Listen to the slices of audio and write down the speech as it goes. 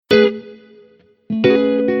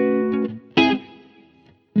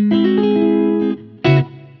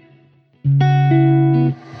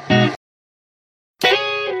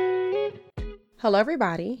Hello,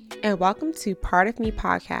 everybody, and welcome to Part of Me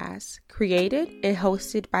podcast, created and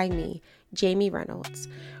hosted by me, Jamie Reynolds,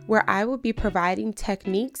 where I will be providing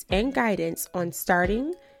techniques and guidance on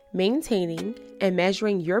starting, maintaining, and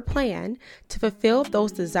measuring your plan to fulfill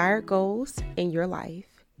those desired goals in your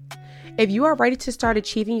life. If you are ready to start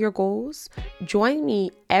achieving your goals, join me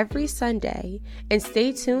every Sunday and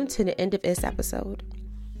stay tuned to the end of this episode.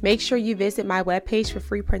 Make sure you visit my webpage for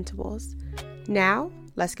free printables. Now,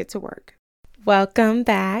 let's get to work. Welcome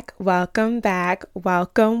back.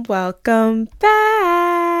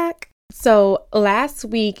 So last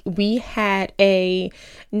week we had a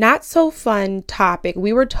not so fun topic.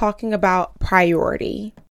 We were talking about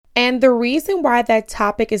priority. And the reason why that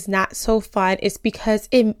topic is not so fun is because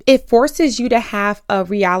it forces you to have a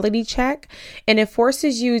reality check, and it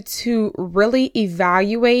forces you to really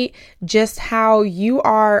evaluate just how you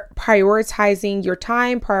are prioritizing your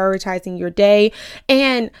time, prioritizing your day,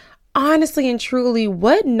 and honestly and truly,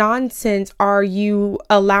 what nonsense are you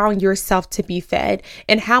allowing yourself to be fed,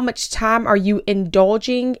 and how much time are you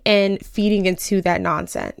indulging and feeding into that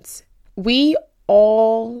nonsense? We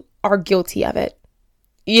all are guilty of it.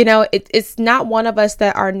 You know, it's not one of us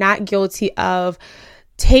that are not guilty of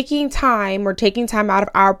taking time out of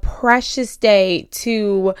our precious day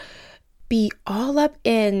to be all up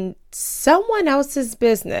in someone else's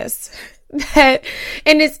business. And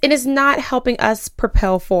it's not helping us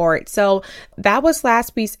propel forward. So that was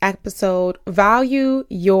last week's episode. Value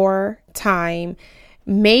your time.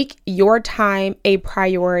 Make your time a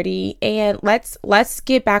priority, and let's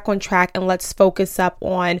get back on track and let's focus up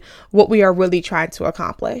on what we are really trying to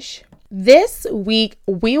accomplish. This week,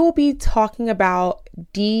 we will be talking about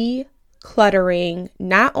decluttering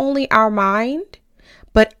not only our mind,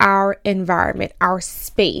 but our environment, our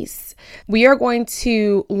space. We are going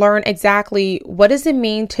to learn exactly what does it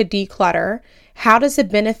mean to declutter, how does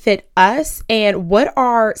it benefit us, and what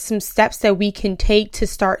are some steps that we can take to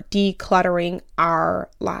start decluttering our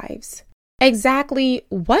lives. Exactly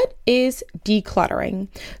what is decluttering?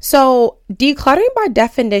 So decluttering by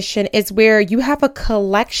definition is where you have a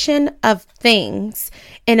collection of things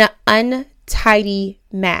in an untidy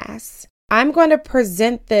mass. I'm going to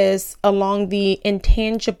present this along the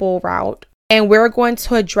intangible route, and we're going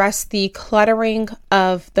to address the cluttering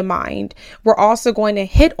of the mind. We're also going to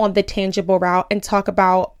hit on the tangible route and talk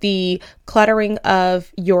about the cluttering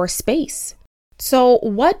of your space. So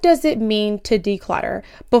what does it mean to declutter?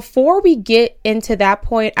 Before we get into that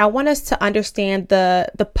point, I want us to understand the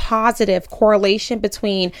positive correlation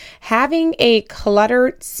between having a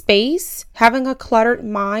cluttered space, having a cluttered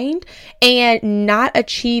mind, and not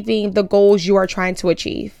achieving the goals you are trying to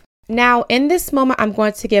achieve. Now, in this moment, I'm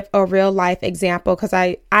going to give a real life example because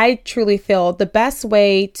I truly feel the best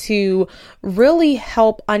way to really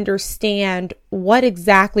help understand what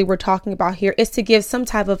exactly we're talking about here is to give some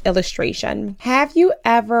type of illustration. Have you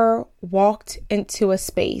ever walked into a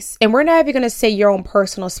space? And we're not even going to say your own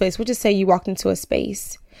personal space. We'll just say you walked into a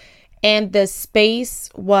space and the space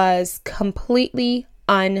was completely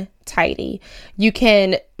untidy. You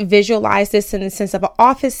can visualize this in the sense of an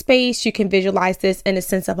office space. You can visualize this in the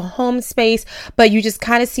sense of a home space, but you just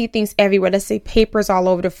kind of see things everywhere. Let's say papers all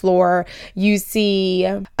over the floor. You see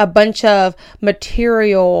a bunch of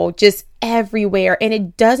material just everywhere, and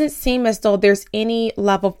it doesn't seem as though there's any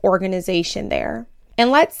level of organization there.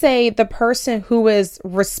 And let's say the person who is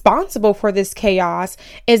responsible for this chaos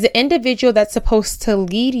is the individual that's supposed to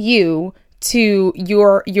lead you to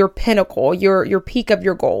your pinnacle, your peak of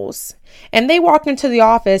your goals. And they walk into the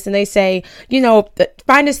office and they say,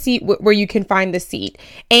 find a seat where you can find the seat,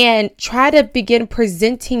 and try to begin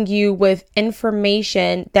presenting you with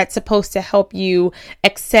information that's supposed to help you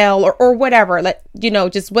excel or whatever,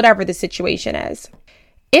 just whatever the situation is.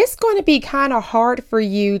 It's going to be kind of hard for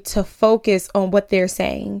you to focus on what they're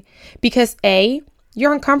saying because A,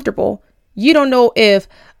 you're uncomfortable. You don't know if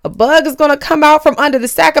a bug is going to come out from under the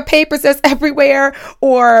stack of papers that's everywhere,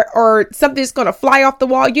 or something's going to fly off the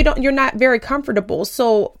wall. You're not very comfortable.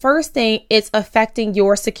 So first thing, it's affecting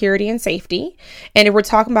your security and safety. And if we're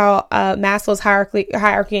talking about Maslow's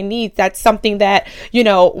hierarchy of needs, that's something that,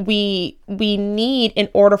 we need in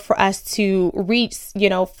order for us to reach,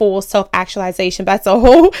 full self-actualization. That's a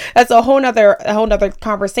whole nother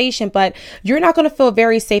conversation, but you're not going to feel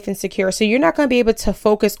very safe and secure. So you're not going to be able to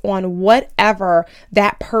focus on whatever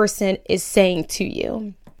that person is saying to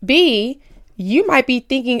you. B, you might be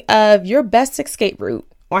thinking of your best escape route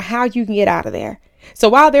or how you can get out of there. So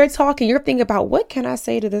while they're talking, you're thinking about what can I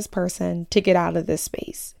say to this person to get out of this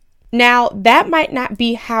space? Now, that might not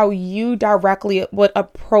be how you directly would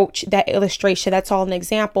approach that illustration. That's all an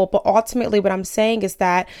example. But ultimately, what I'm saying is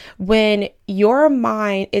that when your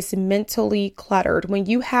mind is mentally cluttered, when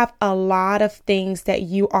you have a lot of things that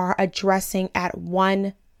you are addressing at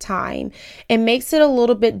one time, it makes it a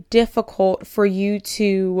little bit difficult for you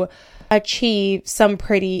to achieve some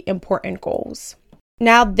pretty important goals.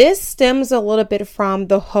 Now, this stems a little bit from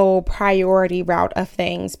the whole priority route of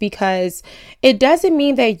things, because it doesn't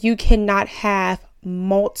mean that you cannot have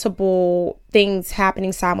multiple things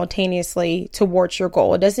happening simultaneously towards your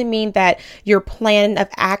goal. It doesn't mean that your plan of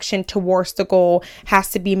action towards the goal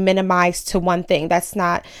has to be minimized to one thing. That's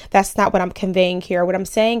not what I'm conveying here. What I'm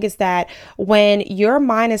saying is that when your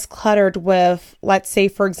mind is cluttered with, let's say,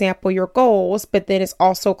 for example, your goals, but then it's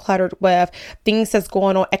also cluttered with things that's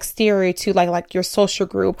going on exterior to like your social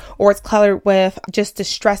group, or it's cluttered with just the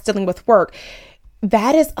stress dealing with work,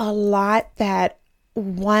 that is a lot that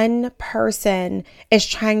one person is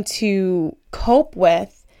trying to cope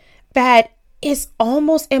with, that is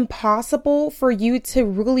almost impossible for you to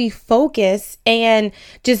really focus and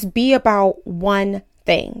just be about one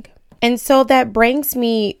thing. And so that brings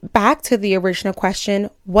me back to the original question: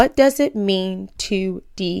 what does it mean to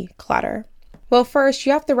declutter? Well, first,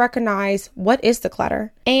 you have to recognize what is the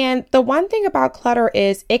clutter. And the one thing about clutter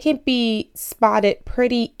is it can be spotted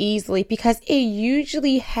pretty easily because it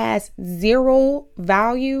usually has zero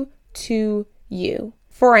value to you.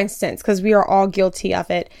 For instance, because we are all guilty of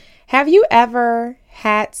it, have you ever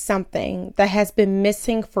had something that has been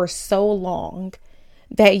missing for so long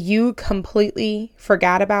that you completely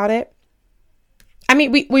forgot about it? I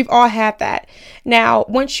mean, we've all had that. Now,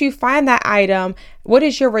 once you find that item, what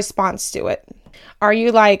is your response to it? Are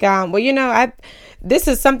you like, this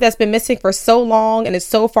is something that's been missing for so long and it's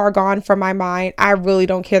so far gone from my mind, I really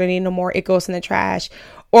don't care to need no more, it goes in the trash?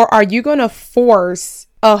 Or are you going to force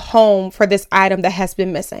a home for this item that has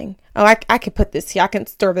been missing? Oh, I could put this here, I can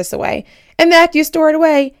store this away. And then after you store it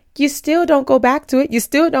away, you still don't go back to it. You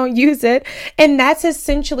still don't use it. And that's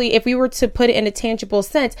essentially, if we were to put it in a tangible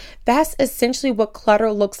sense, that's essentially what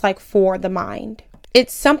clutter looks like for the mind.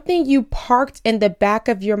 It's something you parked in the back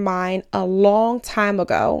of your mind a long time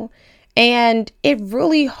ago, and it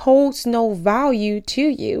really holds no value to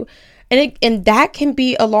you. And that can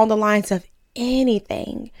be along the lines of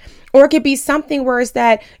anything. Or it could be something where it's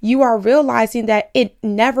that you are realizing that it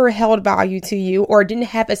never held value to you, or didn't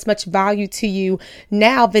have as much value to you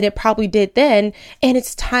now than it probably did then, and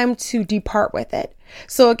it's time to depart with it.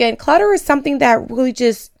 So again, clutter is something that really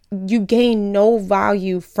just, you gain no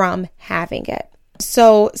value from having it.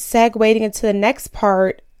 So segueing into the next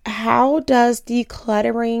part, how does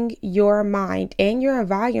decluttering your mind and your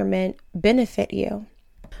environment benefit you?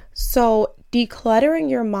 So decluttering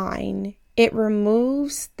your mind, it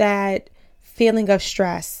removes that feeling of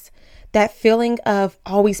stress, that feeling of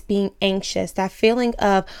always being anxious, that feeling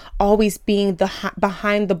of always being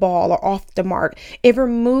behind the ball or off the mark. It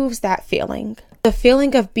removes that feeling. The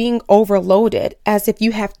feeling of being overloaded, as if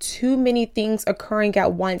you have too many things occurring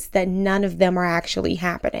at once that none of them are actually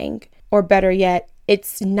happening. Or better yet,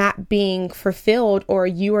 it's not being fulfilled, or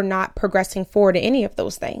you are not progressing forward in any of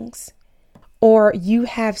those things. Or you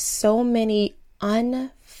have so many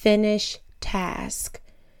unfinished tasks,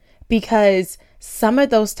 because some of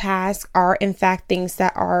those tasks are in fact things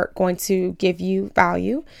that are going to give you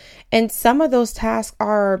value. And some of those tasks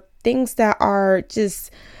are things that are just,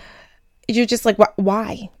 you're just like,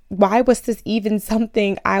 why? Why was this even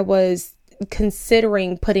something I was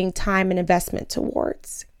considering putting time and investment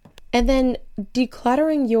towards? And then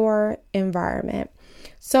decluttering your environment.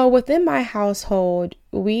 So within my household,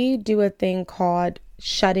 we do a thing called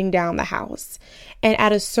shutting down the house. And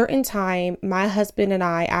at a certain time, my husband and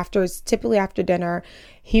I, typically after dinner,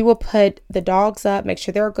 he will put the dogs up, make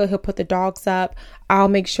sure they're good. He'll put the dogs up. I'll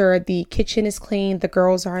make sure the kitchen is clean. The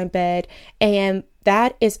girls are in bed. And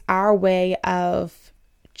that is our way of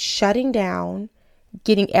shutting down,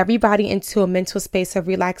 getting everybody into a mental space of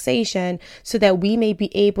relaxation so that we may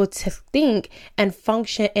be able to think and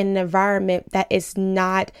function in an environment that is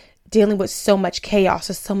not dealing with so much chaos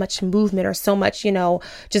or so much movement or so much,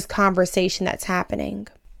 just conversation that's happening.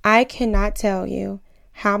 I cannot tell you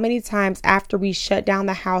how many times after we shut down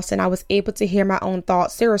the house and I was able to hear my own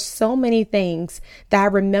thoughts, there are so many things that I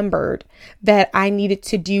remembered that I needed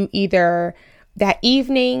to do either that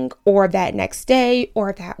evening or that next day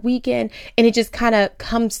or that weekend. And it just kind of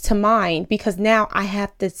comes to mind because now I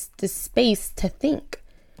have this space to think.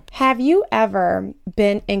 Have you ever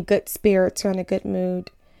been in good spirits or in a good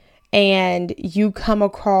mood and you come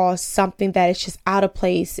across something that is just out of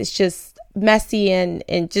place? It's just messy and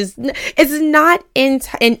just, it's not in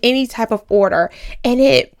any type of order. And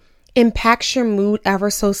it impacts your mood ever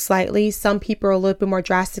so slightly. Some people are a little bit more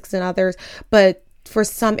drastic than others, but for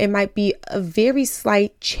some, it might be a very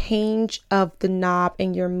slight change of the knob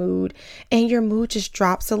in your mood, and your mood just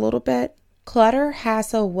drops a little bit. Clutter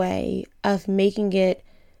has a way of making it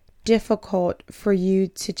difficult for you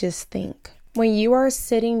to just think. When you are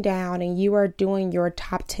sitting down and you are doing your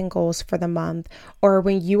top 10 goals for the month, or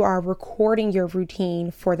when you are recording your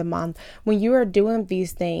routine for the month, when you are doing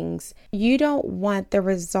these things, you don't want the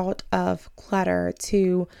result of clutter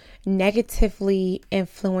to negatively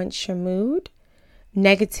influence your mood,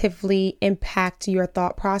 negatively impact your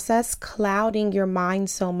thought process, clouding your mind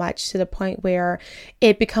so much to the point where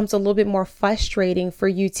it becomes a little bit more frustrating for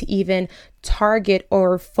you to even target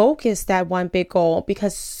or focus that one big goal,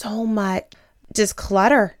 because so much just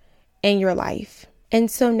clutter in your life. And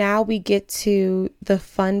so now we get to the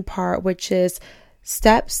fun part, which is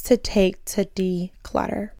steps to take to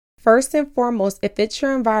declutter. First and foremost, if it's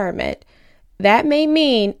your environment, that may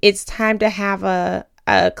mean it's time to have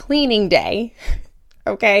a cleaning day.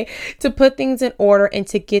 Okay, to put things in order and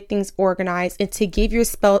to get things organized and to give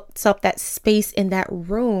yourself that space in that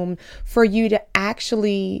room for you to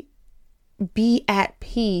actually be at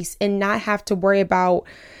peace and not have to worry about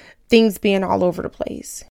things being all over the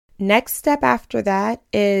place. Next step after that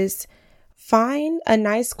is find a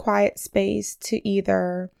nice quiet space to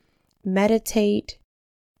either meditate,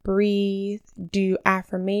 breathe, do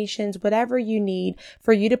affirmations, whatever you need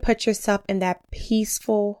for you to put yourself in that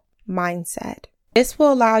peaceful mindset. This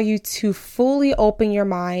will allow you to fully open your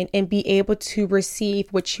mind and be able to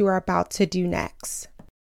receive what you are about to do next.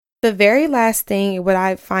 The very last thing, what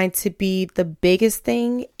I find to be the biggest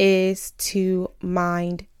thing, is to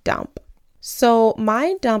mind dump. So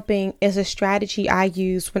mind dumping is a strategy I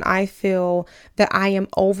use when I feel that I am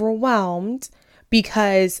overwhelmed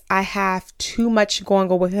because I have too much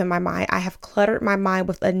going on within my mind. I have cluttered my mind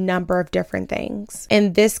with a number of different things.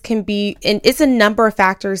 And this can be, and it's a number of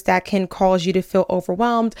factors that can cause you to feel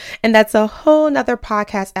overwhelmed. And that's a whole nother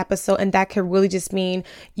podcast episode. And that could really just mean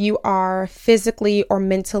you are physically or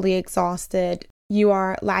mentally exhausted. You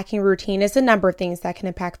are lacking routine. There's a number of things that can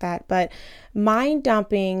impact that. But mind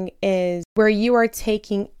dumping is where you are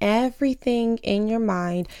taking everything in your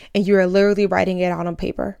mind and you are literally writing it out on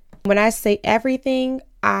paper. When I say everything,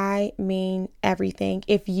 I mean everything.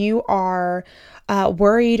 If you are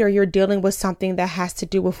worried or you're dealing with something that has to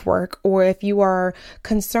do with work, or if you are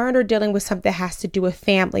concerned or dealing with something that has to do with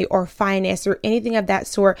family or finance or anything of that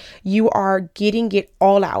sort, you are getting it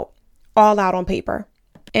all out on paper.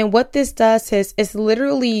 And what this does is it's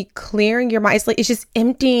literally clearing your mind. It's just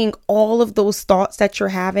emptying all of those thoughts that you're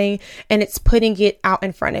having, and it's putting it out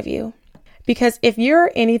in front of you. Because if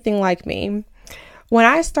you're anything like me, when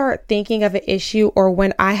I start thinking of an issue or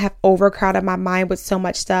when I have overcrowded my mind with so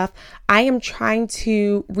much stuff, I am trying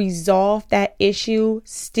to resolve that issue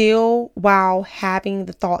still while having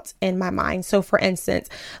the thoughts in my mind. So for instance,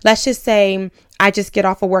 let's just say I just get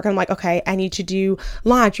off of work and I'm like, okay, I need to do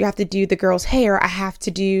laundry. I have to do the girls' hair. I have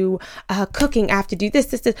to do cooking. I have to do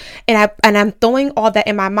this. And I'm throwing all that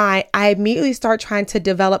in my mind. I immediately start trying to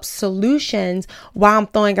develop solutions while I'm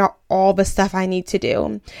throwing out all the stuff I need to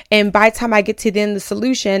do. And by the time I get to the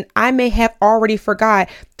solution, I may have already forgot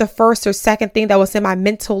the first or second thing that was in my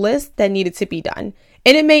mental list that needed to be done.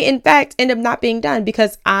 And it may, in fact, end up not being done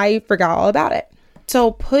because I forgot all about it.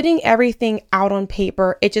 So putting everything out on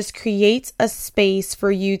paper, it just creates a space for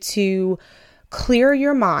you to clear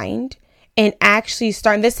your mind and actually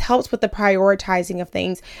start. And this helps with the prioritizing of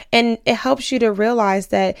things. And it helps you to realize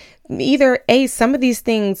that either A, some of these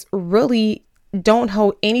things really don't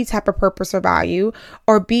hold any type of purpose or value,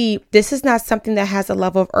 or B, this is not something that has a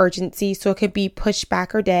level of urgency, so it could be pushed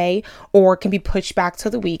back a day or it can be pushed back to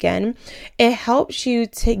the weekend. It helps you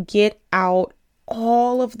to get out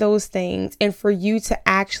all of those things and for you to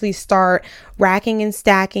actually start racking and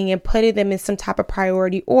stacking and putting them in some type of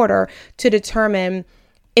priority order to determine,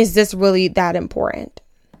 is this really that important?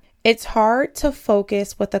 It's hard to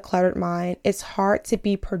focus with a cluttered mind. It's hard to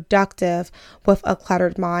be productive with a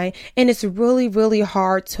cluttered mind. And it's really, really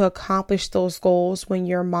hard to accomplish those goals when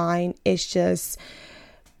your mind is just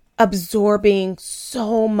absorbing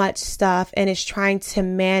so much stuff and is trying to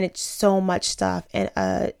manage so much stuff in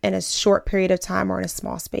a short period of time or in a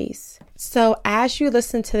small space. So as you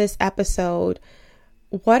listen to this episode,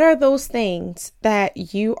 what are those things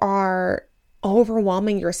that you are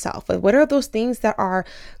overwhelming yourself with? What are those things that are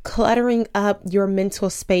cluttering up your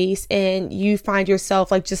mental space and you find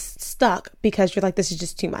yourself like just stuck because you're like, this is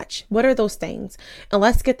just too much? What are those things? And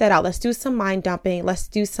let's get that out. Let's do some mind dumping. Let's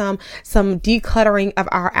do some decluttering of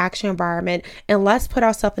our action environment, and let's put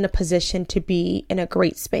ourselves in a position to be in a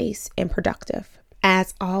great space and productive.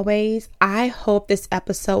 As always, I hope this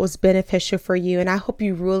episode was beneficial for you, and I hope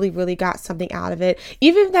you really, really got something out of it.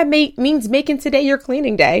 Even if that means making today your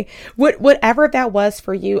cleaning day, whatever that was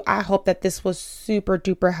for you, I hope that this was super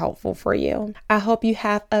duper helpful for you. I hope you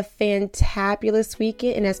have a fantabulous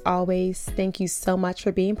weekend, and as always, thank you so much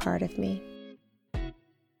for being part of me.